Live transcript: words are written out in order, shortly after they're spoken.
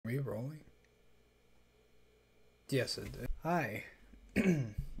we rolling? Yes, it did. Hi.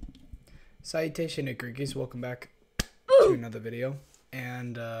 Salutation Greekies, welcome back to another video.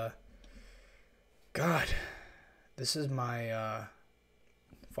 And, God, this is my,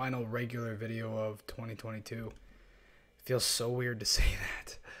 final regular video of 2022. It feels so weird to say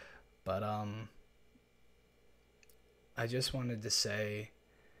that. But, I just wanted to say...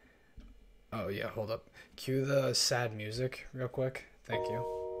 Oh, yeah, hold up. Cue the sad music real quick. Thank you.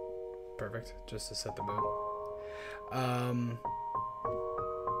 Perfect. Just to set the mood.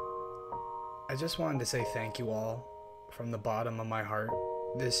 I just wanted to say thank you all from the bottom of my heart.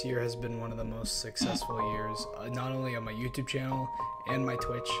 This year has been one of the most successful years, not only on my YouTube channel and my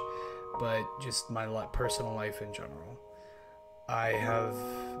Twitch, but just my personal life in general. I have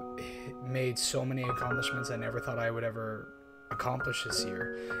made so many accomplishments I never thought I would ever accomplish this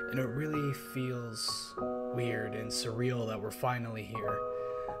year, and it really feels weird and surreal that we're finally here.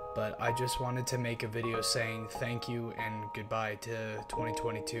 But I just wanted to make a video saying thank you and goodbye to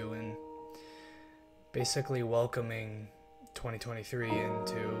 2022 and basically welcoming 2023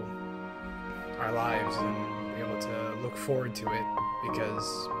 into our lives and be able to look forward to it,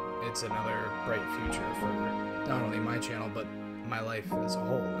 because it's another bright future for not only my channel but my life as a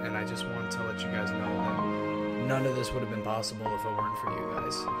whole. And I just wanted to let you guys know that none of this would have been possible if it weren't for you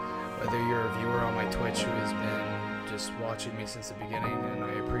guys. Whether you're a viewer on my Twitch who has been just watching me since the beginning, and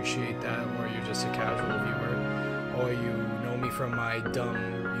I appreciate that, or you're just a casual viewer, or you know me from my dumb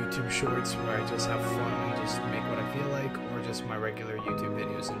YouTube shorts where I just have fun and just make what I feel like, or just my regular YouTube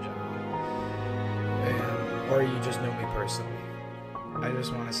videos in general, or you just know me personally. I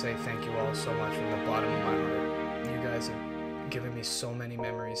just want to say thank you all so much from the bottom of my heart. You guys have given me so many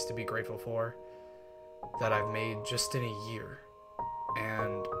memories to be grateful for that I've made just in a year,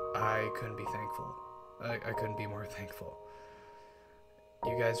 and I couldn't be thankful. I couldn't be more thankful.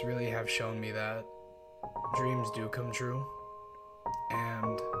 You guys really have shown me that dreams do come true,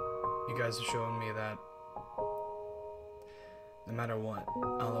 and you guys have shown me that no matter what,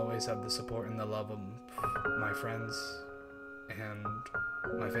 I'll always have the support and the love of my friends and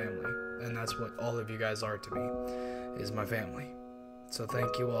my family, and that's what all of you guys are to me, is my family. So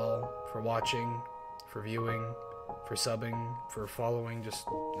thank you all for watching, for viewing, for subbing, for following, just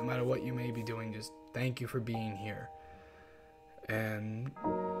no matter what you may be doing, just thank you for being here. And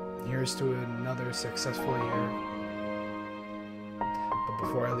here's to another successful year. But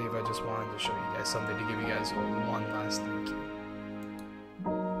before I leave, I just wanted to show you guys something, to give you guys one last thank you.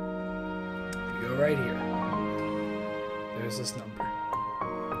 If you go right here, there's this number,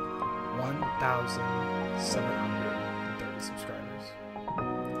 1,730 subscribers.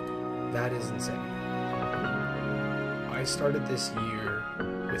 That is insane. I started this year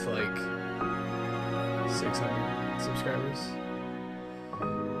with like 600 subscribers,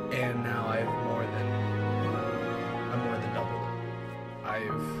 and now I'm more than doubled.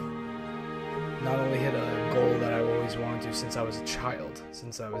 I've not only hit a goal that I've always wanted to since I was a child,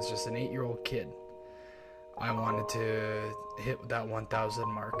 since I was just an 8-year-old kid. I wanted to hit that 1,000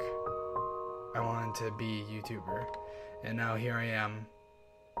 mark. I wanted to be a YouTuber, and now here I am,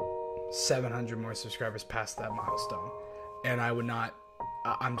 700 more subscribers past that milestone. And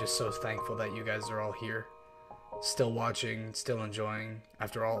I'm just so thankful that you guys are all here, still watching, still enjoying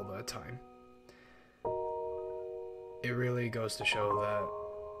after all that time. It really goes to show that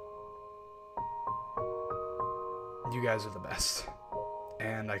you guys are the best,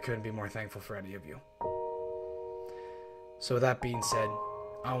 and I couldn't be more thankful for any of you. So with that being said,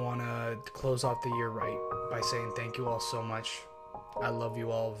 I want to close off the year right by saying thank you all so much. I love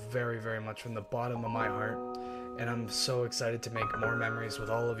you all very, very much from the bottom of my heart. And I'm so excited to make more memories with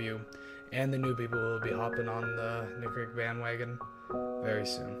all of you and the new people who will be hopping on the New Creek bandwagon very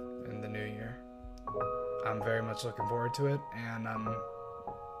soon in the new year. I'm very much looking forward to it, and I'm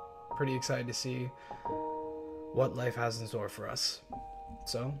pretty excited to see what life has in store for us.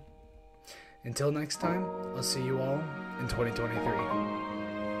 So, until next time, I'll see you all in 2023.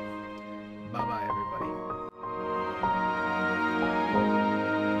 Bye-bye.